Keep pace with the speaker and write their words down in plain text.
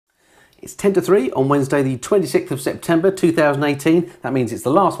It's 10 to 3 on Wednesday the 26th of September 2018. That means it's the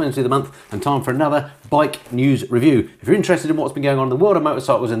last Wednesday of the month and time for another bike news review. If you're interested in what's been going on in the world of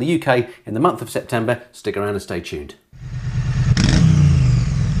motorcycles in the UK in the month of September, stick around and stay tuned.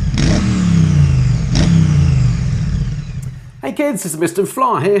 Hey kids, it's Mr.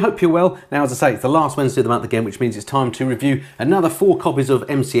 Fly here, hope you're well. Now as I say, it's the last Wednesday of the month again, which means it's time to review another 4 copies of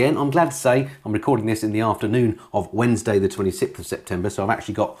MCN. I'm glad to say I'm recording this in the afternoon of Wednesday the 26th of September, so I've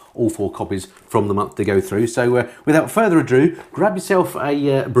actually got all 4 copies from the month to go through. So without further ado, grab yourself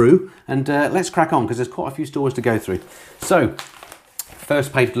a brew and let's crack on, because there's quite a few stories to go through. So,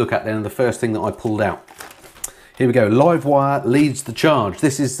 first page to look at then, and the first thing that I pulled out. Here we go, Livewire leads the charge.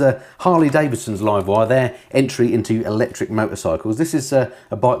 This is Harley Davidson's Livewire, their entry into electric motorcycles. This is a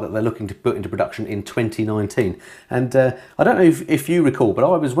bike that they're looking to put into production in 2019. And I don't know if you recall, but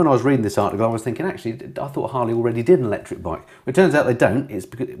when I was reading this article, I was thinking, actually, I thought Harley already did an electric bike. But it turns out they don't. It's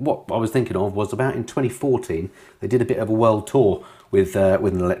because what I was thinking of was about in 2014, they did a bit of a world tour with an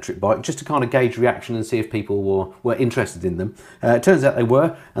electric bike, just to kind of gauge reaction and see if people were interested in them. It turns out they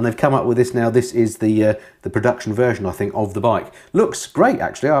were, and they've come up with this now. This is the production version, I think, of the bike. Looks great,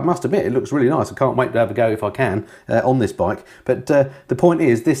 actually. I must admit, it looks really nice. I can't wait to have a go if I can on this bike. But the point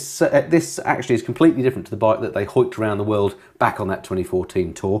is, this actually is completely different to the bike that they hoiked around the world back on that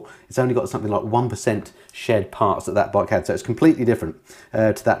 2014 tour. It's only got something like 1% shed parts that bike had, so it's completely different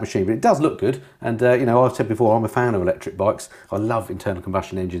to that machine. But it does look good, and you know, I've said before, I'm a fan of electric bikes. I love internal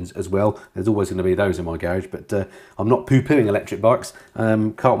combustion engines as well. There's always going to be those in my garage, but I'm not poo-pooing electric bikes.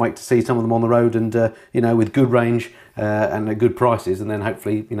 Can't wait to see some of them on the road, and you know, with good range and good prices, and then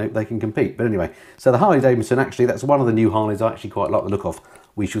hopefully, you know, they can compete. But anyway, so the Harley Davidson, actually, that's one of the new Harleys I actually quite like the look of.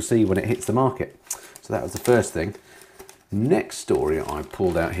 We shall see when it hits the market. So that was the first thing. Next story I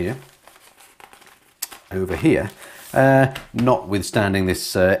pulled out here, over here, notwithstanding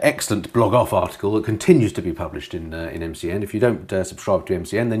this excellent blog off article that continues to be published in MCN. If you don't subscribe to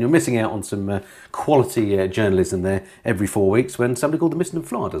MCN, then you're missing out on some quality journalism there every 4 weeks, when somebody called the Mr.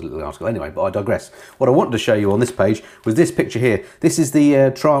 Fly does a little article. Anyway, but I digress. What I wanted to show you on this page was this picture here. This is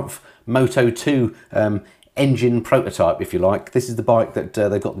the Triumph Moto 2 engine prototype, if you like. This is the bike that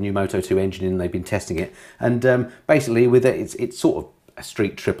they've got the new Moto 2 engine in, and they've been testing it. And basically with it, it's sort of a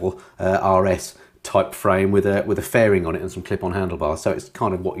street triple RS type frame with a fairing on it and some clip-on handlebars, so it's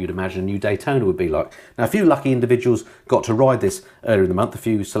kind of what you'd imagine a new Daytona would be like. Now, a few lucky individuals got to ride this earlier in the month, a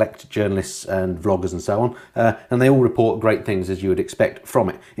few select journalists and vloggers and so on, and they all report great things, as you would expect from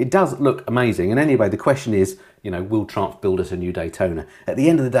it. It does look amazing, and anyway, the question is, you know, will Triumph build us a new Daytona? At the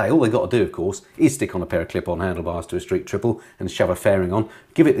end of the day, all they've got to do, of course, is stick on a pair of clip-on handlebars to a street triple and shove a fairing on,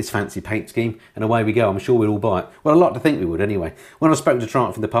 give it this fancy paint scheme, and away we go. I'm sure we'll all buy it. Well, I'd like to think we would anyway. When I spoke to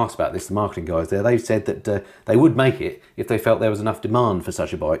Triumph in the past about this, the marketing guys there, they've said that they would make it if they felt there was enough demand for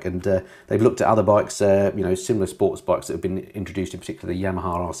such a bike, and they've looked at other bikes, you know, similar sports bikes that have been introduced, in particular the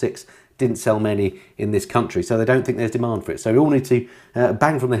Yamaha R6, didn't sell many in this country, so they don't think there's demand for it. So we all need to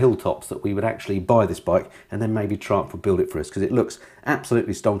bang from the hilltops that we would actually buy this bike, and then maybe Triumph would build it for us, because it looks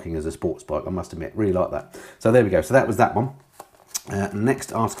absolutely stonking as a sports bike, I must admit. Really like that. So there we go. So that was that one.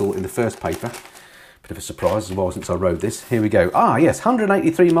 Next article in the first paper. Bit of a surprise as well since I rode this. Here we go. Ah, yes,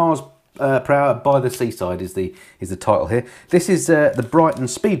 183 miles per hour by the seaside is the title here. This is the Brighton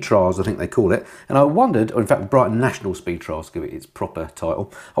Speed Trials, I think they call it, and I wondered, or in fact Brighton National Speed Trials, give it its proper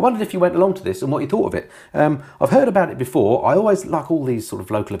title. I wondered if you went along to this and what you thought of it. I've heard about it before. I always, like all these sort of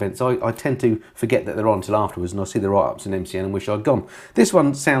local events, I tend to forget that they're on until afterwards, and I see the write-ups in MCN and wish I'd gone. This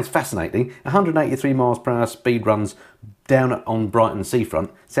one sounds fascinating. 183 miles per hour speed runs down on Brighton seafront.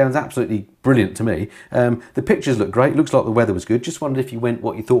 Sounds absolutely brilliant to me. The pictures look great. Looks like the weather was good. Just wondered if you went,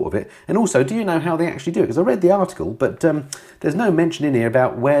 what you thought of it. And also, do you know how they actually do it? Because I read the article, but there's no mention in here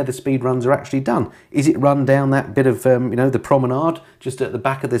about where the speed runs are actually done. Is it run down that bit of, you know, the promenade just at the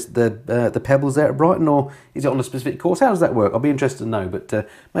back of this, the pebbles there at Brighton, or is it on a specific course? How does that work? I'll be interested to know, but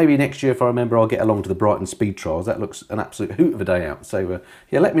maybe next year, if I remember, I'll get along to the Brighton Speed Trials. That looks an absolute hoot of a day out. So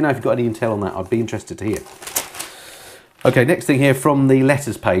yeah, let me know if you've got any intel on that. I'd be interested to hear. Okay, next thing here from the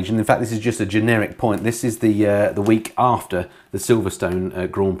letters page, and in fact this is just a generic point. This is the week after the Silverstone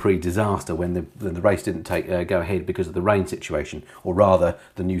Grand Prix disaster, when the race didn't go ahead because of the rain situation, or rather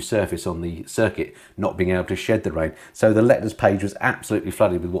the new surface on the circuit not being able to shed the rain. So the letters page was absolutely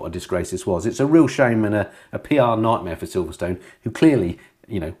flooded with what a disgrace this was. It's a real shame and a PR nightmare for Silverstone, who clearly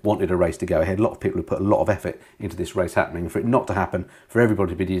you know, wanted a race to go ahead. A lot of people have put a lot of effort into this race happening. For it not to happen, for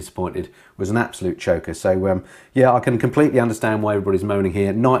everybody to be disappointed, was an absolute choker. So yeah, I can completely understand why everybody's moaning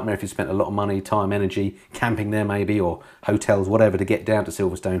here. Nightmare if you spent a lot of money, time, energy, camping there maybe, or hotels, whatever, to get down to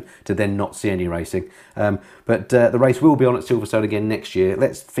Silverstone to then not see any racing. But the race will be on at Silverstone again next year.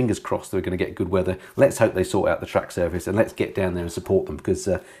 Let's, fingers crossed, they're going to get good weather. Let's hope they sort out the track surface, and let's get down there and support them, because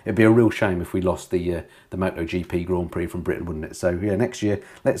it'd be a real shame if we lost the Moto GP Grand Prix from Britain, wouldn't it? So yeah, next year,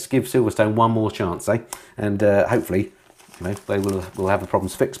 let's give Silverstone one more chance, eh? And hopefully, you know, they will have the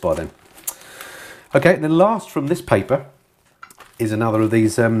problems fixed by then. Okay, then last from this paper is another of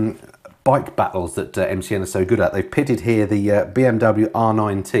these bike battles that MCN are so good at. They've pitted here the BMW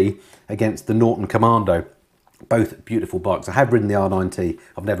R9T against the Norton Commando. Both beautiful bikes. I have ridden the R9T.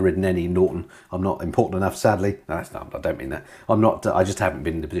 I've never ridden any Norton. I'm not important enough, sadly. No, that's not, I don't mean that. I'm not. I just haven't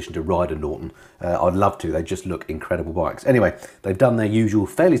been in the position to ride a Norton. I'd love to. They just look incredible bikes. Anyway, they've done their usual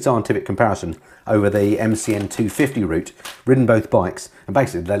fairly scientific comparison over the MCN 250 route, ridden both bikes, and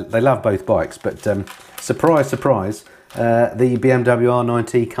basically they love both bikes. But surprise, surprise, the BMW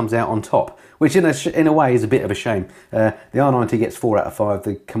R9T comes out on top, which in a way is a bit of a shame. The R9T gets 4 out of 5,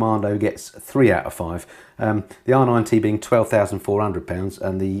 the Commando gets 3 out of 5. The R9T being £12,400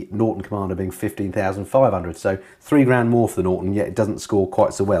 and the Norton Commando being £15,500, so £3 more for the Norton, yet it doesn't score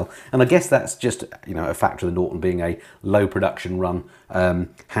quite so well. And I guess that's just, you know, a factor of the Norton being a low production run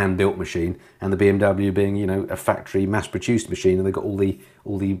hand-built machine, and the BMW being, you know, a factory mass-produced machine, and they've got all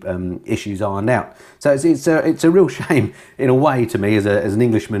the issues ironed out. So it's a real shame in a way to me as an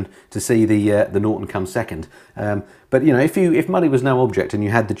Englishman to see the Norton come second. But you know, if money was no object and you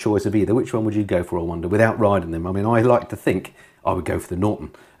had the choice of either, which one would you go for, I wonder, without riding them? I mean, I like to think I would go for the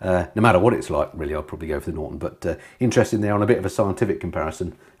Norton. No matter what it's like, really, I'd probably go for the Norton. But interesting there on a bit of a scientific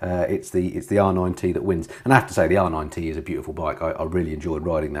comparison, it's the R9T that wins. And I have to say, the R9T is a beautiful bike. I really enjoyed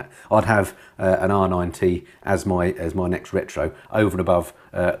riding that. I'd have an R9T as my next retro, over and above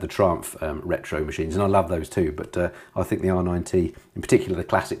the Triumph retro machines, and I love those too. But I think the R9T, in particular the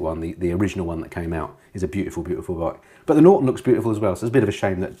classic one, the original one that came out, is a beautiful, beautiful bike. But the Norton looks beautiful as well, so it's a bit of a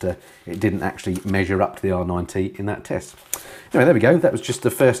shame that it didn't actually measure up to the R9T in that test. Anyway, there we go. That was just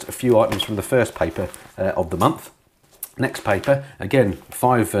the first few items from the first paper of the month. Next paper, again,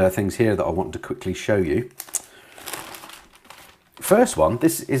 5 things here that I want to quickly show you. First one,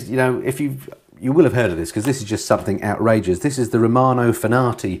 this is, you know, if you will have heard of this, because this is just something outrageous. This is the Romano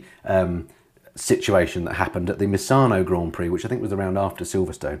Fenati situation that happened at the Misano Grand Prix, which I think was around after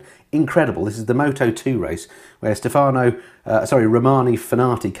Silverstone. Incredible. This is the Moto 2 race where Romano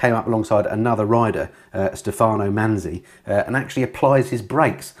Fenati came up alongside another rider, Stefano Manzi, and actually applies his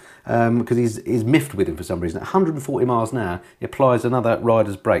brakes because he's miffed with him for some reason. At 140 miles an hour, he applies another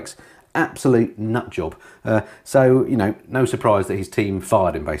rider's brakes. Absolute nut job. So, you know, no surprise that his team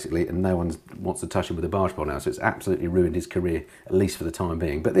fired him basically, and no one wants to touch him with a barge pole now, so it's absolutely ruined his career, at least for the time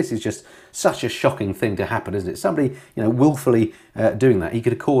being. But this is just such a shocking thing to happen, isn't it? Somebody, you know, willfully doing that. He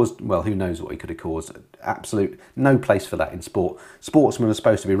could have caused, well, who knows what he could have caused. Absolute no place for that in sport. Sportsmen are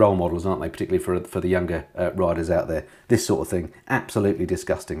supposed to be role models, aren't they, particularly for the younger riders out there. This sort of thing, absolutely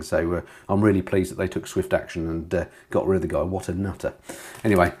disgusting. So I'm really pleased that they took swift action and got rid of the guy. What a nutter.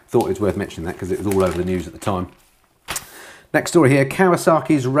 Anyway, thought it was worth mentioning that because it was all over the news at the time. Next story here,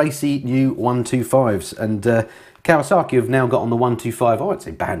 Kawasaki's racy new 125s, and Kawasaki have now got on the 125, I won't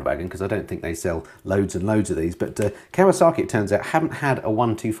say bandwagon because I don't think they sell loads and loads of these, but Kawasaki, it turns out, haven't had a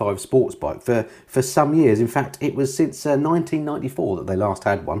 125 sports bike for some years. In fact, it was since 1994 that they last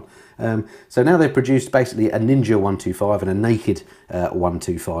had one. So now they've produced basically a Ninja 125 and a naked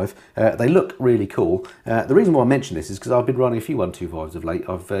 125. They look really cool. The reason why I mention this is because I've been riding a few 125s of late.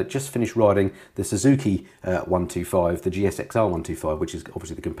 I've just finished riding the Suzuki 125, the GSXR 125, which is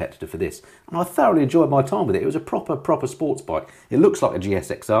obviously the competitor for this. And I thoroughly enjoyed my time with it. It was a proper sports bike. It looks like a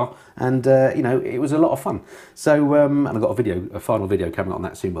GSXR, and you know, it was a lot of fun. So and I've got a final video coming on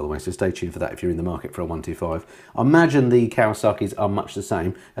that soon, by the way, so stay tuned for that if you're in the market for a 125. I imagine the Kawasaki's are much the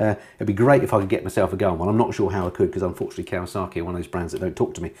same. It'd be great if I could get myself a go on one. I'm not sure how I could, because unfortunately Kawasaki are one of those brands that don't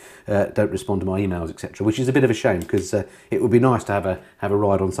talk to me, don't respond to my emails, etc., which is a bit of a shame, because it would be nice to have a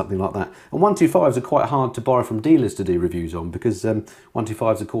ride on something like that. And 125s are quite hard to borrow from dealers to do reviews on, because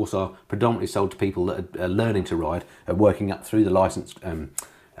 125s, of course, are predominantly sold to people that are learning to ride, working up through the license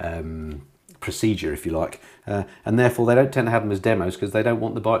procedure, if you like, and therefore they don't tend to have them as demos because they don't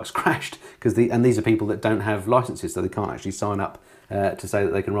want the bikes crashed, and these are people that don't have licenses, so they can't actually sign up to say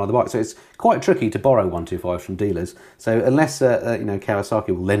that they can ride the bike. So it's quite tricky to borrow 125s from dealers. So unless you know, Kawasaki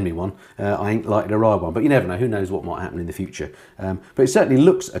will lend me one, I ain't likely to ride one. But you never know, who knows what might happen in the future. But it certainly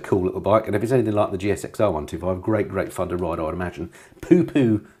looks a cool little bike, and if it's anything like the GSXR 125, great fun to ride, I would imagine.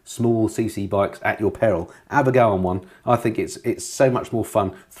 Poo small CC bikes at your peril. Have a go on one. I think it's so much more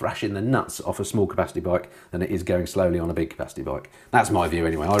fun thrashing the nuts off a small capacity bike than it is going slowly on a big capacity bike. That's my view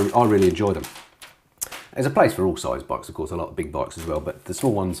anyway. I really enjoy them. There's a place for all size bikes, of course. I like big bikes as well, but the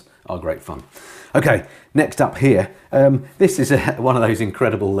small ones are great fun. Okay, next up here, this is one of those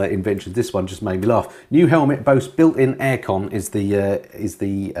incredible inventions. This one just made me laugh. New helmet boasts built-in aircon is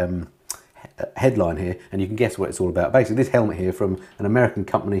the headline here, and you can guess what it's all about. Basically, this helmet here from an American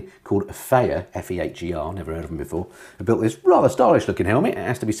company called FEHR, F-E-H-E-R, never heard of them before, have built this rather stylish looking helmet, it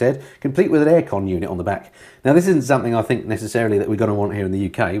has to be said, complete with an aircon unit on the back. Now, this isn't something I think necessarily that we're going to want here in the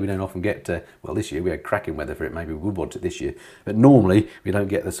UK. We don't often get, well, this year we had cracking weather for it, maybe we would want it this year, but normally we don't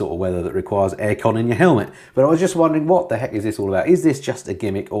get the sort of weather that requires aircon in your helmet. But I was just wondering, what the heck is this all about? Is this just a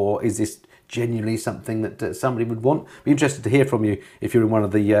gimmick, or is this genuinely something that somebody would want? Be interested to hear from you if you're in one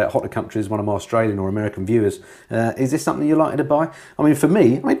of the hotter countries, one of my Australian or American viewers. Is this something you're likely to buy? I mean, for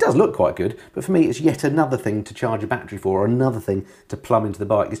me, it does look quite good, but for me, it's yet another thing to charge a battery for, or another thing to plumb into the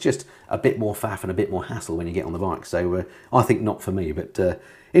bike. It's just a bit more faff and a bit more hassle when you get on the bike. So I think not for me, but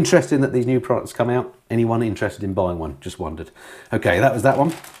interesting that these new products come out. Anyone interested in buying one? Just wondered. Okay, that was that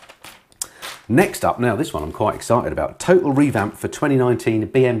one. Next up, now this one I'm quite excited about. Total revamp for 2019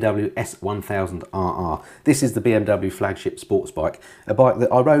 BMW S1000RR. This is the BMW flagship sports bike, a bike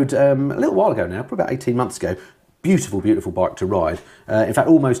that I rode a little while ago now, probably about 18 months ago. Beautiful bike to ride. In fact,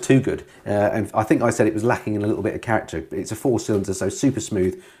 almost too good. And I think I said it was lacking in a little bit of character. It's a 4-cylinder, so super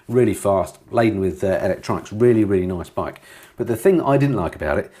smooth, really fast, laden with electronics. Really nice bike. But the thing I didn't like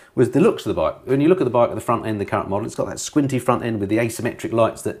about it was the looks of the bike. When you look at the bike at the front end, the current model, it's got that squinty front end with the asymmetric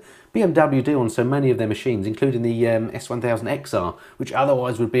lights that BMW do on so many of their machines, including the S1000XR, which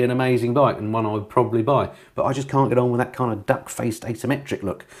otherwise would be an amazing bike and one I would probably buy. But I just can't get on with that kind of duck-faced asymmetric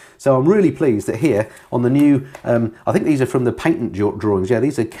look. So I'm really pleased that here on the new, I think these are from the patent drawings. Yeah,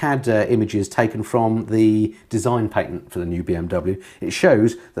 these are CAD images taken from the design patent for the new BMW. It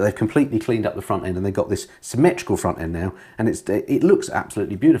shows that they've completely cleaned up the front end and they've got this symmetrical front end now, and it looks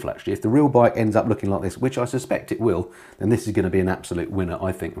absolutely beautiful actually. If the real bike ends up looking like this, which I suspect it will, then this is going to be an absolute winner,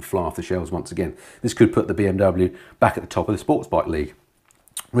 I think, and fly off the shelves once again. This could put the BMW back at the top of the sports bike league.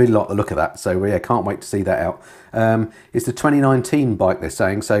 Really like the look of that, so yeah, can't wait to see that out. It's the 2019 bike, they're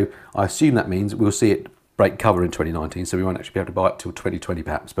saying, so I assume that means we'll see it break cover in 2019, so we won't actually be able to buy it till 2020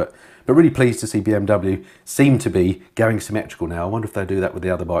 perhaps, but really pleased to see BMW seem to be going symmetrical now. I wonder if they'll do that with the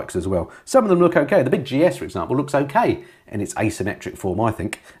other bikes as well. Some of them look okay. The big GS, for example, looks okay in its asymmetric form, I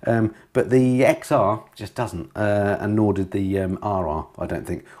think, but the XR just doesn't, and nor did the RR, I don't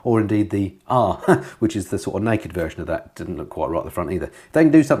think, or indeed the R, which is the sort of naked version of that. Didn't look quite right at the front either. If they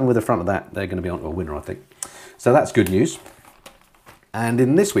can do something with the front of that, they're going to be onto a winner, I think. So that's good news. And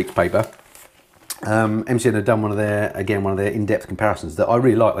in this week's paper, MCN have done one of their in-depth comparisons that I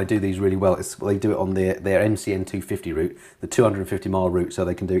really like. They do these really well. They do it on their MCN 250 route, the 250-mile route, so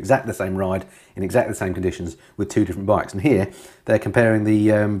they can do exactly the same ride in exactly the same conditions with two different bikes. And here they're comparing the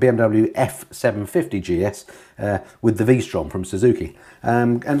BMW F750GS with the V-Strom from Suzuki.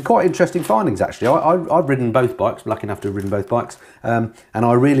 And quite interesting findings actually. I've ridden both bikes, lucky enough to have ridden both bikes, and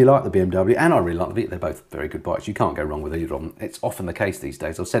I really like the BMW and I really like the V. They're both very good bikes. You can't go wrong with either of them. It's often the case these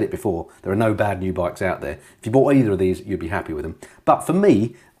days. I've said it before, there are no bad new bikes out there. If you bought either of these, you'd be happy with them. But for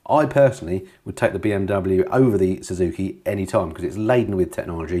me, I personally would take the BMW over the Suzuki any time because it's laden with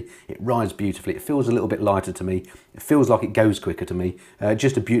technology, it rides beautifully, it feels a little bit lighter to me, it feels like it goes quicker to me,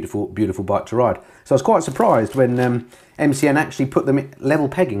 just a beautiful bike to ride. So I was quite surprised when MCN actually put them at level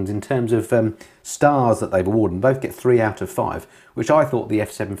peggings in terms of stars that they've awarded. Both get 3 out of 5, which I thought the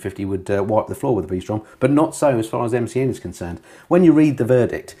F750 would wipe the floor with the V-Strom, but not so as far as MCN is concerned. When you read the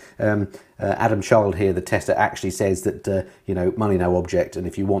verdict, Adam Child here, the tester, actually says that, you know, money no object, and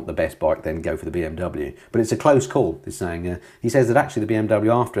if you want the best bike, then go for the BMW. But it's a close call, he's saying. He says that actually the BMW,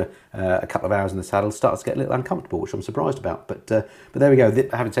 after a couple of hours in the saddle, starts to get a little uncomfortable, which I'm surprised about. But there we go.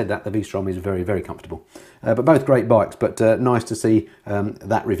 Having said that, the V-Strom is very comfortable. But both great bikes, but nice to see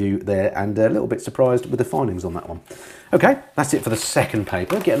that review there, and a little bit surprised with the findings on that one. Okay, that's it for the second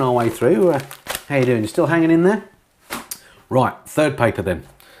paper, getting our way through. How you doing? You still hanging in there? Right, third paper then.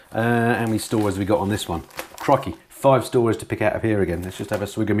 How many stories have we got on this one? Crikey, 5 stories to pick out of here again. Let's just have a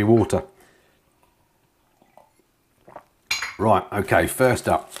swig of me water. Right, okay, first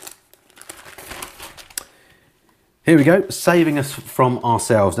up. Here we go, saving us from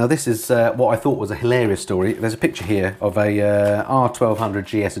ourselves. Now this is what I thought was a hilarious story. There's a picture here of a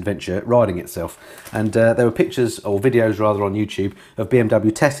R1200GS adventure riding itself, and there were pictures, or videos rather, on YouTube of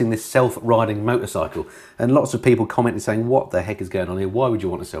BMW testing this self-riding motorcycle, and lots of people commenting saying, what the heck is going on here? Why would you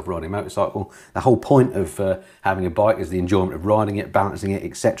want a self-riding motorcycle? The whole point of having a bike is the enjoyment of riding it, balancing it,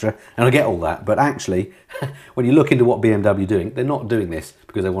 etc. And I get all that, but actually when you look into what BMW are doing, they're not doing this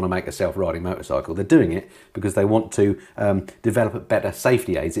because they want to make a self-riding motorcycle. They're doing it because they want to develop better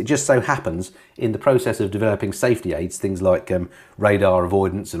safety aids. It just so happens in the process of developing safety aids, things like radar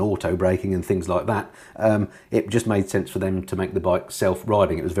avoidance and auto braking and things like that, it just made sense for them to make the bike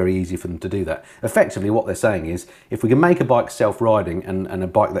self-riding. It was very easy for them to do that. Effectively what they're saying is, if we can make a bike self-riding and a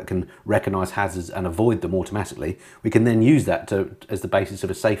bike that can recognise hazards and avoid them automatically, we can then use that as the basis of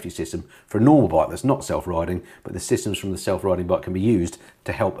a safety system for a normal bike that's not self-riding, but the systems from the self-riding bike can be used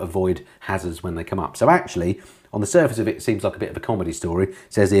to help avoid hazards when they come up. So actually, on the surface of it, it seems like a bit of a comedy story. It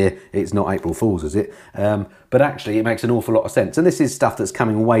says here, it's not April Fool's, is it? But actually, it makes an awful lot of sense. And this is stuff that's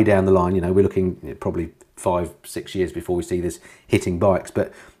coming way down the line. You know, we're looking probably 5-6 years before we see this hitting bikes.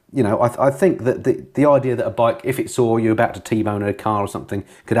 But, you know, I think that the idea that a bike, if it saw you about to T-bone a car or something,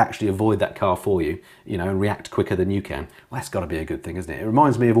 could actually avoid that car for you, you know, and react quicker than you can, well, that's got to be a good thing, isn't it? It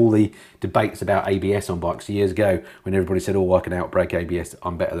reminds me of all the debates about ABS on bikes years ago, when everybody said, oh, I can outbrake ABS,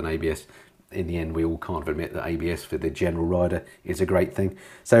 I'm better than ABS. In the end, we all kind of admit that ABS for the general rider is a great thing.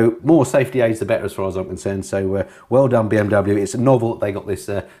 So more safety aids, the better as far as I'm concerned. So well done, BMW. It's novel that they got this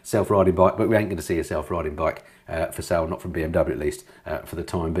self-riding bike, but we ain't going to see a self-riding bike for sale, not from BMW at least, for the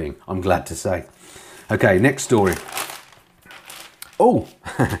time being, I'm glad to say. Okay, next story. Oh,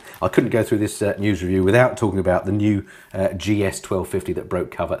 I couldn't go through this news review without talking about the new GS1250 that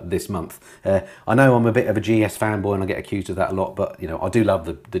broke cover this month. I know I'm a bit of a GS fanboy and I get accused of that a lot, but you know, I do love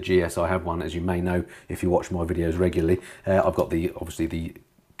the GS. I have one, as you may know if you watch my videos regularly. I've got obviously the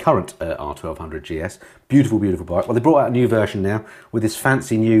current R1200GS. Beautiful, beautiful bike. Well, they brought out a new version now with this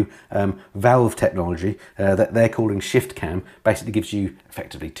fancy new valve technology that they're calling Shiftcam. Basically gives you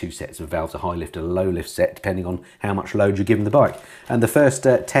effectively two sets of valves, a high lift and a low lift set, depending on how much load you're giving the bike. And the first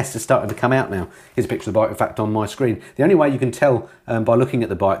tests are starting to come out now. Here's a picture of the bike, in fact, on my screen. The only way you can tell by looking at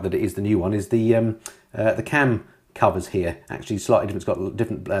the bike that it is the new one is the cam covers here. Actually slightly different, it's got a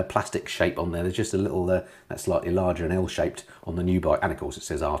different plastic shape on there. There's just a little that's slightly larger and L-shaped on the new bike, and of course it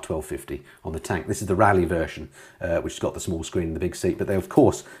says R1250 on the tank. This is the rally version, which has got the small screen and the big seat, but they of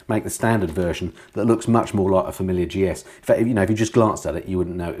course make the standard version that looks much more like a familiar GS. In fact, you know, if you just glanced at it, you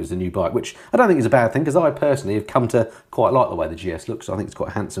wouldn't know it was a new bike, which I don't think is a bad thing, because I personally have come to quite like the way the GS looks. I think it's quite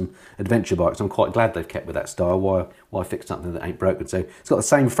a handsome adventure bike, so I'm quite glad they've kept with that style. Why fix something that ain't broken? So it's got the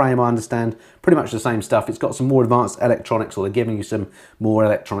same frame, I understand, pretty much the same stuff. It's got some more advanced electronics, or they're giving you some more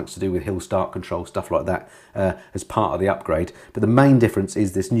electronics to do with hill start control, stuff like that, as part of the upgrade. But the main difference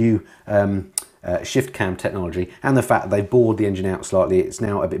is this new Shiftcam technology, and the fact that they've bored the engine out slightly. It's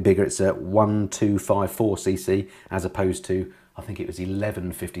now a bit bigger. It's a 1254cc as opposed to, I think it was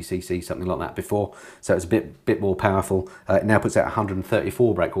 1150cc, something like that before. So it's a bit more powerful. It now puts out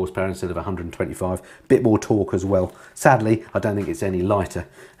 134 brake horsepower instead of 125. Bit more torque as well. Sadly, I don't think it's any lighter,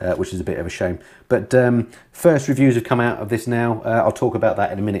 which is a bit of a shame. But first reviews have come out of this now. I'll talk about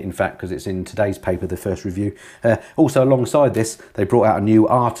that in a minute, in fact, because it's in today's paper, the first review. Also, alongside this, they brought out a new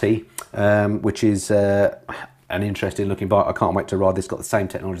RT, which is an interesting looking bike. I can't wait to ride this. Got the same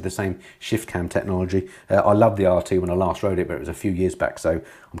technology, the same Shiftcam technology. I loved the RT when I last rode it, but it was a few years back. So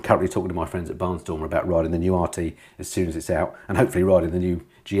I'm currently talking to my friends at Barnstormer about riding the new RT as soon as it's out, and hopefully riding the new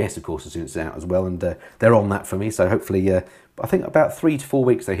GS, of course, as soon as it's out as well. And they're on that for me. So hopefully, I think about 3 to 4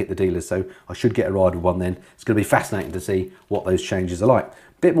 weeks they hit the dealers. So I should get a ride with one then. It's going to be fascinating to see what those changes are like.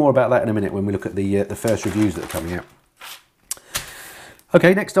 Bit more about that in a minute when we look at the first reviews that are coming out.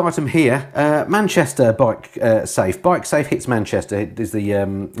 Okay, next item here, Manchester BikeSafe. BikeSafe hits Manchester is the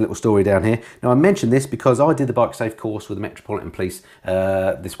little story down here. Now I mentioned this because I did the BikeSafe course with the Metropolitan Police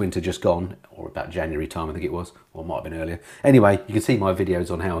this winter just gone, or about January time I think it was, or it might have been earlier. Anyway, you can see my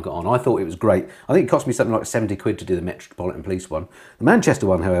videos on how I got on. I thought it was great. I think it cost me something like 70 quid to do the Metropolitan Police one. The Manchester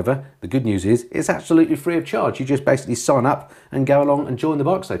one, however, the good news is it's absolutely free of charge. You just basically sign up and go along and join the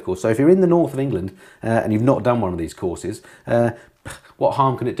BikeSafe course. So if you're in the north of England and you've not done one of these courses, what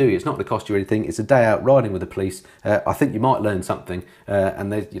harm can it do? It's not going to cost you anything. It's a day out riding with the police. I think you might learn something,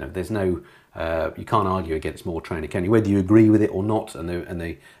 and there's no, you can't argue against more training, can you? Whether you agree with it or not, and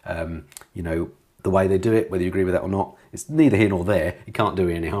they the way they do it, whether you agree with that or not, it's neither here nor there. It can't do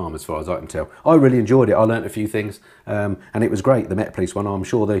any harm as far as I can tell. I really enjoyed it. I learnt a few things and it was great, the Met Police one. I'm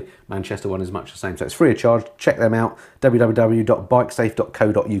sure the Manchester one is much the same. So it's free of charge. Check them out,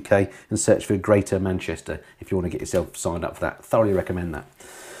 www.bikesafe.co.uk, and search for Greater Manchester if you want to get yourself signed up for that. Thoroughly recommend that.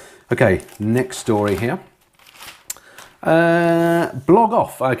 Okay, next story here. Blog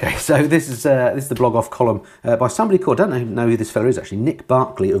off. Okay, so this is the blog off column by somebody called, I don't even know who this fella is actually, Nick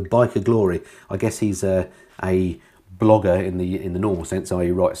Barkley of Biker Glory. I guess he's a blogger in the normal sense, i.e.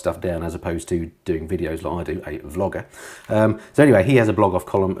 write stuff down as opposed to doing videos like I do, a vlogger. So anyway, he has a blog off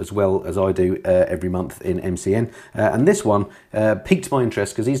column as well as I do every month in MCN, and this one piqued my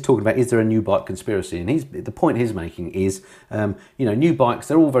interest because he's talking about, is there a new bike conspiracy? And the point he's making is, you know, new bikes,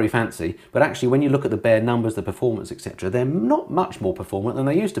 they're all very fancy, but actually when you look at the bare numbers, the performance, etc., they're not much more performant than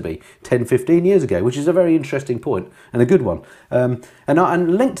they used to be 10, 15 years ago, which is a very interesting point and a good one. And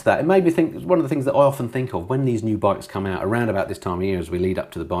linked to that, it made me think, one of the things that I often think of when these new bikes come out around about this time of year as we lead up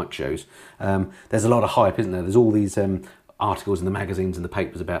to the bike shows, there's a lot of hype, isn't there? There's all these articles in the magazines and the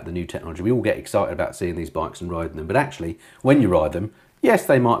papers about the new technology. We all get excited about seeing these bikes and riding them, but actually when you ride them, yes,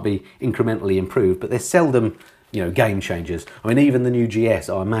 they might be incrementally improved, but they're seldom, you know, game changers. I mean, even the new GS,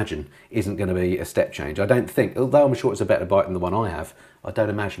 I imagine, isn't going to be a step change. I don't think, although I'm sure it's a better bike than the one I have, I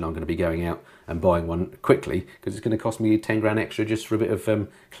don't imagine I'm going to be going out and buying one quickly because it's going to cost me 10 grand extra just for a bit of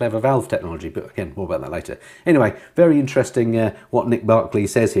clever valve technology. But again, more about that later. Anyway, very interesting what Nick Barkley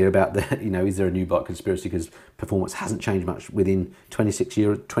says here about the, you know, is there a new bike conspiracy because performance hasn't changed much within 26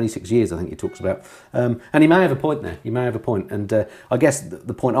 years, I think he talks about. And he may have a point there. He may have a point. And I guess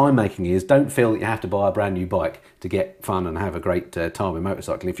the point I'm making is don't feel that you have to buy a brand new bike to get fun and have a great time in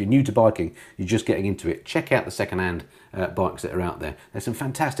motorcycling. If you're new to biking, you're just getting into it, check out the second-hand bikes that are out there. There's some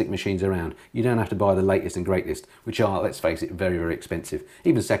fantastic machines around. You don't have to buy the latest and greatest, which are, let's face it, very, very expensive.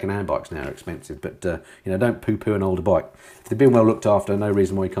 Even second-hand bikes now are expensive, but you know, don't poo-poo an older bike. If they've been well looked after, no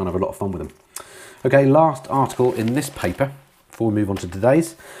reason why you can't have a lot of fun with them. Okay, last article in this paper before we move on to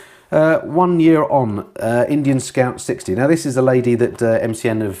today's. 1 year on, Indian Scout 60. Now this is a lady that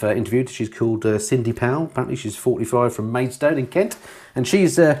MCN have interviewed. She's called Cindy Powell. Apparently she's 45 from Maidstone in Kent, and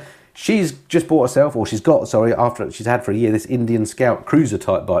she's just bought herself, or she's got, sorry, after she's had for a year, this Indian Scout cruiser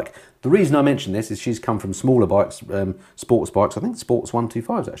type bike. The reason I mention this is she's come from smaller bikes, sports bikes. I think Sports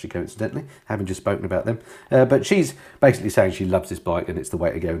 125s actually, coincidentally, having just spoken about them. But she's basically saying she loves this bike and it's the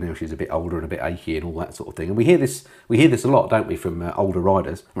way to go now. She's a bit older and a bit achy and all that sort of thing. And we hear this a lot, don't we, from older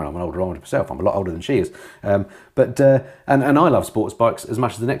riders. Well, I'm an older rider myself. I'm a lot older than she is. And I love sports bikes as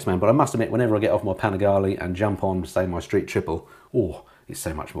much as the next man. But I must admit, whenever I get off my Panigale and jump on, say, my Street Triple, oh, it's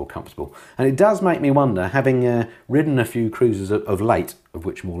so much more comfortable. And it does make me wonder, having ridden a few cruisers of late, of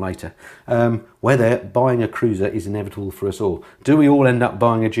which more later, whether buying a cruiser is inevitable for us all. Do we all end up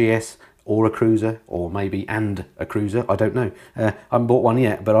buying a GS or a cruiser, or maybe and a cruiser? I don't know. I haven't bought one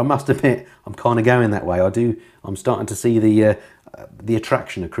yet, but I must admit I'm kind of going that way. I'm starting to see the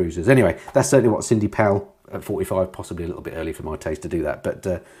attraction of cruisers. Anyway, that's certainly what Cindy Powell at 45, possibly a little bit early for my taste to do that,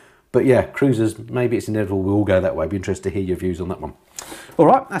 but yeah, cruisers, maybe it's inevitable we'll all go that way. Be interested to hear your views on that one. All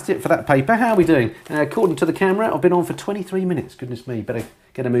right, that's it for that paper. How are we doing? According to the camera, I've been on for 23 minutes. Goodness me, better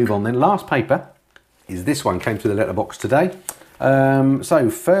get a move on then. Last paper is this one, came through the letterbox today. So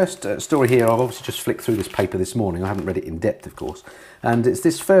first story here, I've obviously just flicked through this paper this morning. I haven't read it in depth, of course. And it's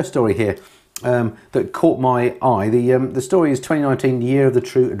this first story here that caught my eye. The story is 2019, Year of the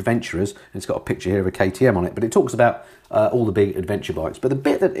True Adventurers. And it's got a picture here of a KTM on it, but it talks about all the big adventure bikes. But the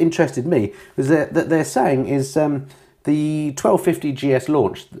bit that interested me was that they're saying is the 1250 GS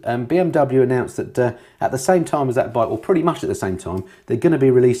launched. BMW announced that at the same time as that bike, or pretty much at the same time, they're going to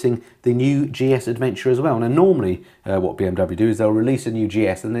be releasing the new GS Adventure as well. Now normally what BMW do is they'll release a new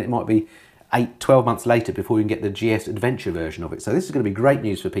GS and then it might be 12 months later before you can get the GS Adventure version of it. So this is going to be great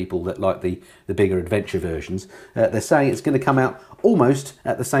news for people that like the bigger adventure versions. They're saying it's going to come out almost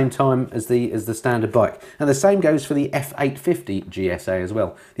at the same time as the standard bike. And the same goes for the F850 GSA as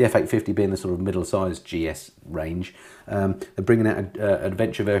well. The F850 being the sort of middle-sized GS range. They're bringing out an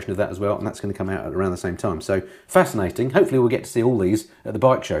adventure version of that as well, and that's going to come out at around the same time. So fascinating. Hopefully we'll get to see all these at the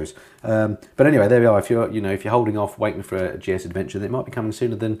bike shows. But anyway, there we are. If you're holding off waiting for a GS Adventure, then it might be coming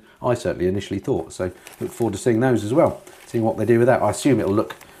sooner than I certainly initially thought. So look forward to seeing those as well, seeing what they do with that. I assume it'll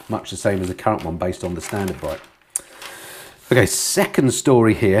look much the same as the current one based on the standard bike. Okay, second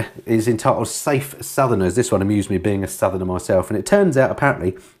story here is entitled Safe Southerners. This one amused me, being a southerner myself, and it turns out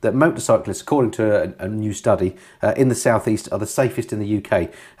apparently that motorcyclists, according to a new study, in the southeast are the safest in the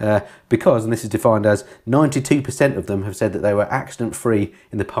UK because, and this is defined as, 92% of them have said that they were accident free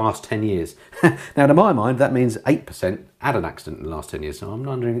in the past 10 years. Now to my mind that means 8% had an accident in the last 10 years, so I'm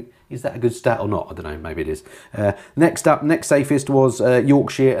wondering, is that a good stat or not? I don't know, maybe it is. Next up, next safest was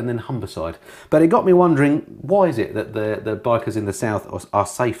Yorkshire and then Humberside. But it got me wondering, why is it that the bikers in the south are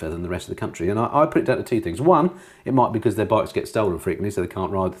safer than the rest of the country? And I put it down to two things. One, it might be because their bikes get stolen frequently, so they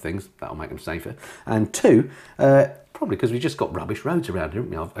can't ride the things. That'll make them safer. And two, probably because we've just got rubbish roads around here.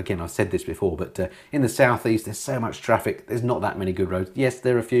 Again, I've said this before, but in the southeast, there's so much traffic. There's not that many good roads. Yes,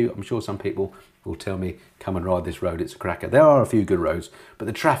 there are a few. I'm sure some people will tell me, come and ride this road, it's a cracker. There are a few good roads, but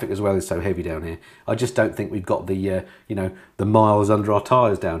the traffic as well is so heavy down here. I just don't think we've got the, you know, the miles under our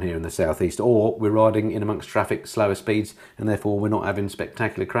tyres down here in the southeast, or we're riding in amongst traffic, slower speeds, and therefore we're not having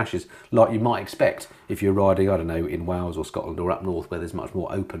spectacular crashes like you might expect if you're riding, I don't know, in Wales or Scotland or up north where there's much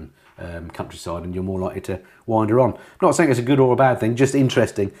more open countryside and you're more likely to winder on. I'm not saying it's a good or a bad thing, just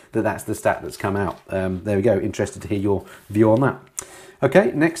interesting that that's the stat that's come out. There we go, interested to hear your view on that.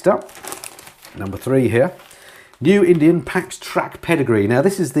 Okay, next up. Number 3 here, new Indian PAX track pedigree. Now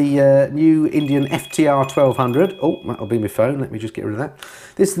this is the new Indian FTR1200. Oh, that'll be my phone. Let me just get rid of that.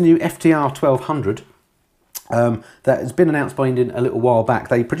 This is the new FTR1200 that has been announced by Indian a little while back.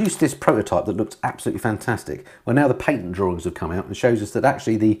 They produced this prototype that looked absolutely fantastic. Well, now the patent drawings have come out and shows us that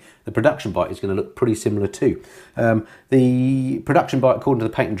actually the production bike is going to look pretty similar too. The production bike, according to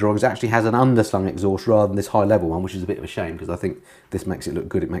the patent drawings, actually has an underslung exhaust rather than this high level one, which is a bit of a shame because I think this makes it look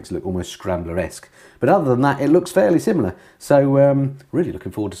good. It makes it look almost Scrambler-esque. But other than that, it looks fairly similar. So really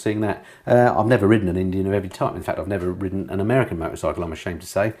looking forward to seeing that. I've never ridden an Indian of every type. In fact, I've never ridden an American motorcycle, I'm ashamed to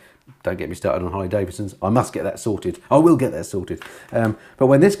say. Don't get me started on Harley Davidsons. I must get that sorted. I will get that sorted. But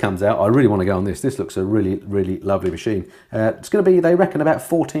when this comes out, I really want to go on this. This looks a really, really lovely machine. It's going to be, they reckon, about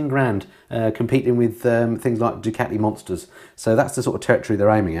 14 grand, competing with things like Ducati Monsters. So that's the sort of territory they're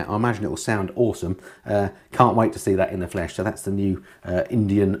aiming at. I imagine it will sound awesome. Can't wait to see that in the flesh. So that's the new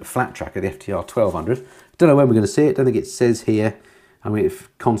Indian flat tracker, the FTR1200. Don't know when we're going to see it. Don't think it says here. I mean, if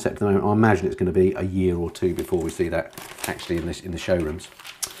concept at the moment, I imagine it's going to be a year or two before we see that actually in the showrooms.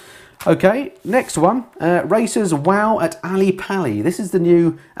 Okay, next one, Racers Wow at Ali Pali. This is the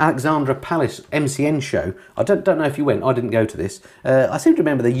new Alexandra Palace MCN show. I don't know if you went, I didn't go to this. I seem to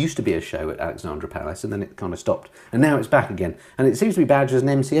remember there used to be a show at Alexandra Palace and then it kind of stopped. And now it's back again. And it seems to be badged as an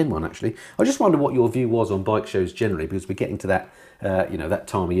MCN one, actually. I just wonder what your view was on bike shows generally, because we're getting to that, you know, that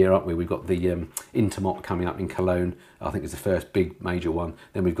time of year, aren't we? We've got the Intermot coming up in Cologne. I think it's the first big major one.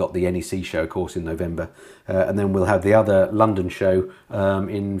 Then we've got the NEC show, of course, in November. And then we'll have the other London show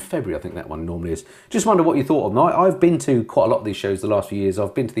in February, I think that one normally is. Just wonder what you thought of them. I've been to quite a lot of these shows the last few years.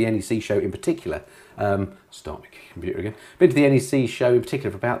 I've been to the NEC show in particular. Start my computer again. Been to the NEC show in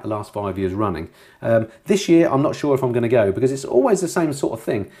particular for about the last 5 years running. This year, I'm not sure if I'm going to go because it's always the same sort of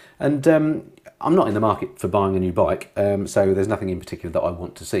thing. And I'm not in the market for buying a new bike, so there's nothing in particular that I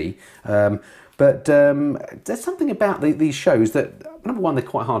want to see. But there's something about these shows that, number one, they're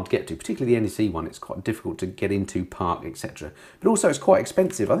quite hard to get to, particularly the NEC one. It's quite difficult to get into, park, etc. But also it's quite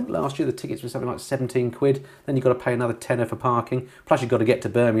expensive. I think last year the tickets were something like 17 quid. Then you've got to pay another tenner for parking. Plus you've got to get to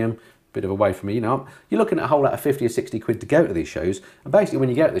Birmingham. Bit of a way from me, you know. You're looking at a whole lot of 50 or 60 quid to go to these shows. And basically when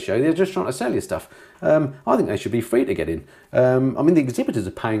you go to the show, they're just trying to sell you stuff. I think they should be free to get in. I mean, the exhibitors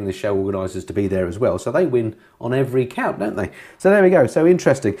are paying the show organisers to be there as well, so they win on every count, don't they? So there we go, so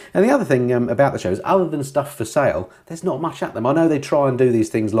interesting. And the other thing about the shows, other than stuff for sale, there's not much at them. I know they try and do these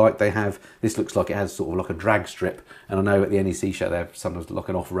things like they have, this looks like it has sort of like a drag strip, and I know at the NEC show they have sometimes like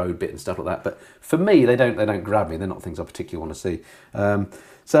an off-road bit and stuff like that, but for me, they don't grab me. They're not things I particularly want to see.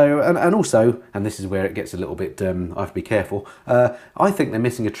 So, and also, and this is where it gets a little bit, I have to be careful, I think they're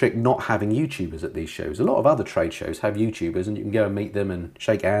missing a trick not having YouTubers at these shows. A lot of other trade shows have YouTubers and you can go and meet them and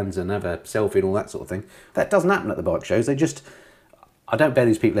shake hands and have a selfie and all that sort of thing. That doesn't happen at the bike shows. They just, I don't bear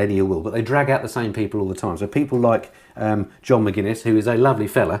these people any ill will, but they drag out the same people all the time. So people like John McGuinness, who is a lovely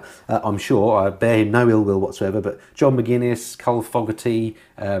fella, I'm sure, I bear him no ill will whatsoever, but John McGuinness, Cole Fogarty,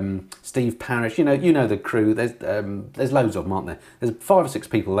 Steve Parrish, you know the crew, there's loads of them, aren't there? There's 5 or 6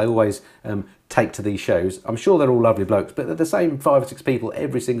 people they always take to these shows. I'm sure they're all lovely blokes, but they're the same 5 or 6 people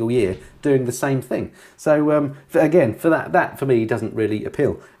every single year doing the same thing. So again, for that for me doesn't really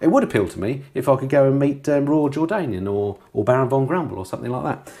appeal. It would appeal to me if I could go and meet Roar Jordanian or Baron von Grumble or something like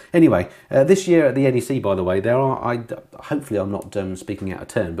that. Anyway, this year at the NEC, by the way, there are, hopefully I'm not speaking out of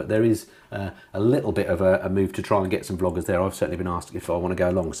turn, but there is a little bit of a move to try and get some vloggers there. I've certainly been asked if I want to go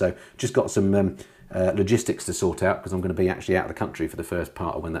along, so just got some logistics to sort out because I'm going to be actually out of the country for the first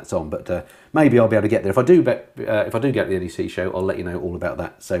part of when that's on, but maybe I'll be able to get there. If I do get to the NEC show, I'll let you know all about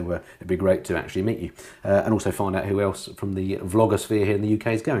that, so it'd be great to actually meet you and also find out who else from the vloggosphere here in the UK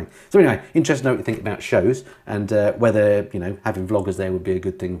is going. So anyway, interested to know what you think about shows and whether, you know, having vloggers there would be a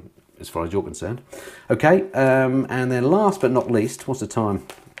good thing as far as you're concerned. Okay, and then last but not least, what's the time?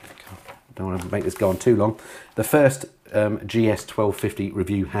 Don't want to make this go on too long. The first GS1250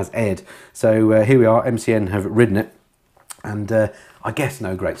 review has aired. So here we are, MCN have ridden it, and I guess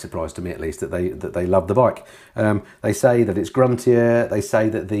no great surprise to me, at least, that they love the bike. They say that it's gruntier. They say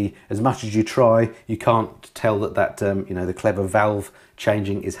that as much as you try, you can't tell that you know, the clever valve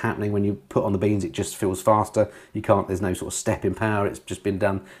changing is happening when you put on the beans. It just feels faster. You can't. There's no sort of step in power. It's just been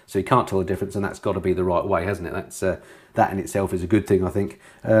done, so you can't tell the difference, and that's got to be the right way, hasn't it? That's that in itself is a good thing, I think.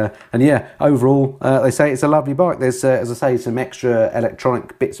 And yeah, overall, they say it's a lovely bike. There's, as I say, some extra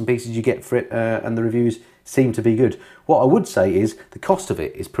electronic bits and pieces you get for it, and the reviews seem to be good. What I would say is the cost of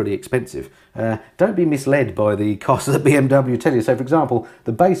it is pretty expensive. Don't be misled by the cost that BMW tell you. So, for example,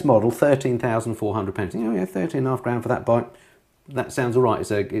 the base model, £13,400. Oh yeah, 13.5 grand for that bike. That sounds all right.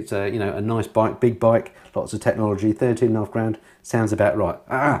 It's a you know, a nice bike, big bike, lots of technology. 13.5 grand sounds about right.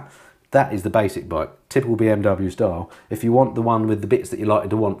 That is the basic bike, typical BMW style. If you want the one with the bits that you're likely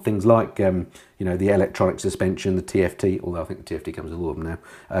to want, things like you know, the electronic suspension, the TFT, although I think the TFT comes with all of them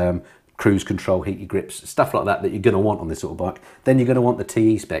now, cruise control, heated grips, stuff like that you're going to want on this sort of bike. Then you're going to want the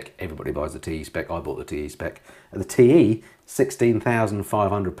TE spec. Everybody buys the TE spec. I bought the TE spec. The TE,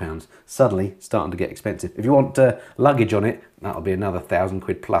 £16,500. Suddenly starting to get expensive. If you want luggage on it, that'll be another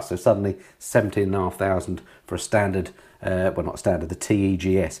 £1,000 plus. So suddenly 17,500 for a standard. Well, not standard, the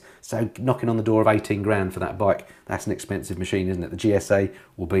TEGS. So knocking on the door of 18 grand for that bike. That's an expensive machine, isn't it? The GSA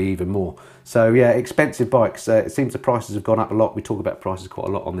will be even more. So yeah, expensive bikes. It seems the prices have gone up a lot. We talk about prices quite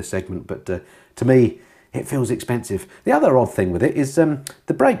a lot on this segment, but to me, it feels expensive. The other odd thing with it is the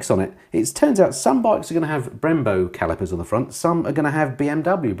brakes on it. It turns out some bikes are going to have Brembo calipers on the front, some are going to have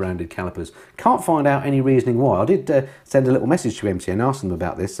BMW branded calipers. Can't find out any reasoning why. I did send a little message to MCN asking them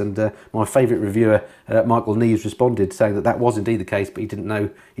about this, and my favourite reviewer, Michael Neves, responded saying that was indeed the case, but he didn't know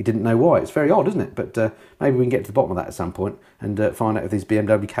why. It's very odd, isn't it? But maybe we can get to the bottom of that at some point and find out if these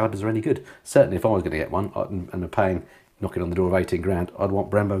BMW calipers are any good. Certainly, if I was going to get one and are paying, knocking on the door of 18 grand, I'd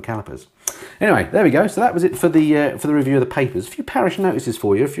want Brembo calipers. Anyway, there we go. So that was it for the review of the papers. A few parish notices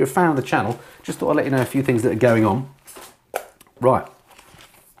for you. If you're a fan of the channel, just thought I'd let you know a few things that are going on. Right.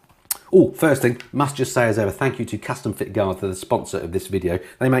 Oh, first thing, must just say as ever, thank you to Custom Fit Guards, they're the sponsor of this video.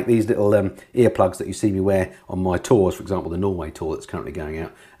 They make these little earplugs that you see me wear on my tours, for example, the Norway tour that's currently going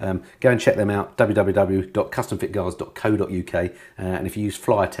out. Go and check them out, www.customfitguards.co.uk, and if you use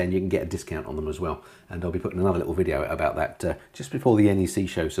Flyer10, you can get a discount on them as well. And I'll be putting another little video out about that just before the NEC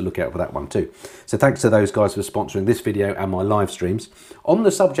show, so look out for that one too. So thanks to those guys for sponsoring this video and my live streams. On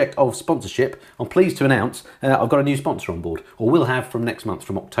the subject of sponsorship, I'm pleased to announce I've got a new sponsor on board, or will have from next month,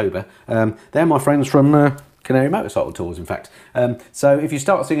 from October. They're my friends from Canary Motorcycle Tours, in fact. So if you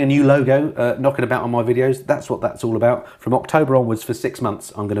start seeing a new logo knocking about on my videos, that's what that's all about. From October onwards, for 6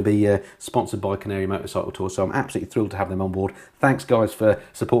 months, I'm going to be sponsored by Canary Motorcycle Tours, so I'm absolutely thrilled to have them on board. Thanks, guys, for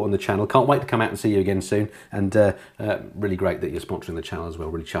supporting the channel. Can't wait to come out and see you again soon, and really great that you're sponsoring the channel as well.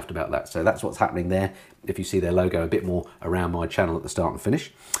 Really chuffed about that. So that's what's happening there. If you see their logo a bit more around my channel at the start and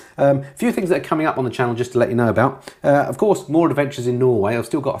finish. A few things that are coming up on the channel just to let you know about. Of course, more adventures in Norway. I've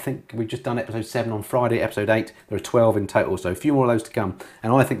still got, I think we've just done episode 7 on Friday, episode 8. There are 12 in total, so a few more of those to come.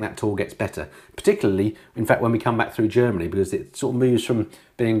 And I think that tour gets better, particularly, in fact, when we come back through Germany, because it sort of moves from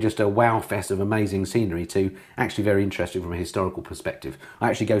being just a wow fest of amazing scenery to actually very interesting from a historical perspective. I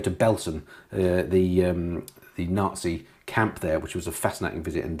actually go to Belsen, the Nazi camp there, which was a fascinating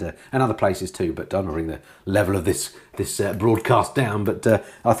visit, and other places too, but I don't bring the level of this broadcast down, but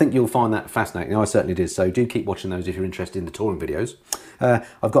I think you'll find that fascinating. I certainly did, so do keep watching those if you're interested in the touring videos.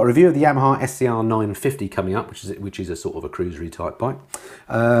 I've got a review of the Yamaha SCR950 coming up, which is a sort of a cruisery type bike.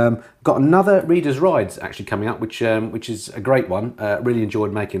 Got another Reader's Rides actually coming up, which is a great one. Really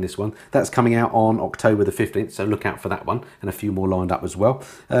enjoyed making this one. That's coming out on October the 15th, so look out for that one, and a few more lined up as well.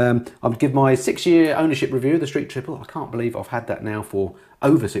 I'll give my 6-year ownership review of the Street Triple. I can't believe I've had that now for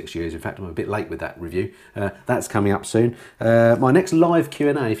over 6 years. In fact, I'm a bit late with that review. That's coming up soon. My next live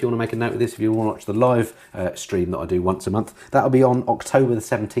Q&A, if you want to make a note of this, if you want to watch the live stream that I do once a month, that'll be on October the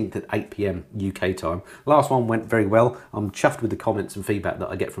 17th at 8 PM UK time. Last one went very well. I'm chuffed with the comments and feedback that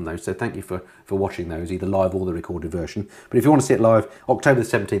I get from those, so thank you for watching those, either live or the recorded version. But if you want to see it live, October the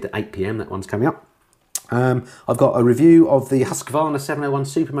 17th at 8 PM, that one's coming up. I've got a review of the Husqvarna 701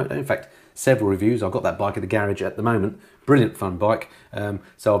 Supermoto. In fact, several reviews. I've got that bike at the garage at the moment. Brilliant fun bike.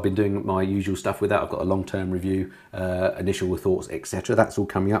 So I've been doing my usual stuff with that. I've got a long-term review, initial thoughts, etc. That's all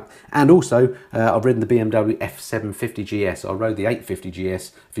coming up. And also, I've ridden the BMW F750GS. I rode the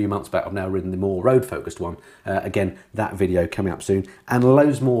 850GS a few months back. I've now ridden the more road-focused one. Again, that video coming up soon. And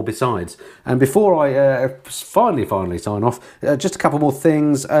loads more besides. And before I finally sign off, just a couple more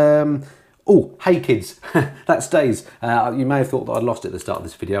things. Oh, hey kids, that stays. You may have thought that I'd lost it at the start of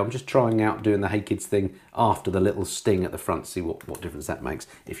this video. I'm just trying out doing the hey kids thing after the little sting at the front, see what difference that makes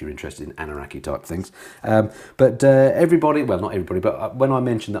if you're interested in Anaraki type things. But everybody, well not everybody, but when I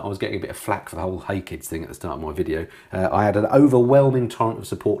mentioned that I was getting a bit of flack for the whole hey kids thing at the start of my video, I had an overwhelming torrent of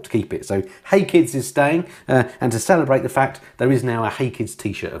support to keep it. So hey kids is staying, and to celebrate the fact, there is now a hey kids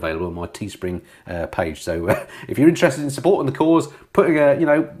t-shirt available on my Teespring page. So if you're interested in supporting the cause, putting a, you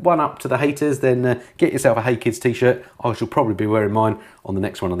know, one up to the haters, then get yourself a Hey Kids t-shirt. I shall probably be wearing mine on the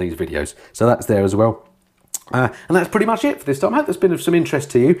next one of these videos. So that's there as well. And that's pretty much it for this time. I hope that's been of some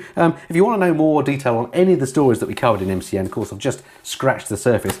interest to you. If you want to know more detail on any of the stories that we covered in MCN, of course, I've just scratched the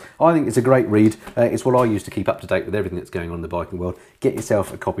surface. I think it's a great read. It's what I use to keep up to date with everything that's going on in the biking world. Get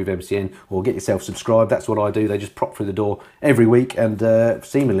yourself a copy of MCN or get yourself subscribed. That's what I do. They just prop through the door every week, and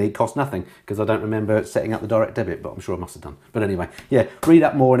seemingly it costs nothing because I don't remember setting up the direct debit, but I'm sure I must have done. But anyway, yeah, read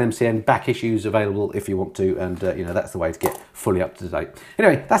up more on MCN. Back issues available if you want to, and you know, that's the way to get fully up to date.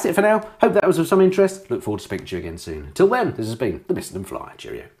 Anyway, that's it for now. Hope that was of some interest. Look forward to speaking to you again soon. Until then, this has been the Mr. Fly.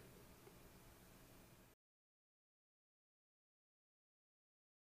 Cheerio.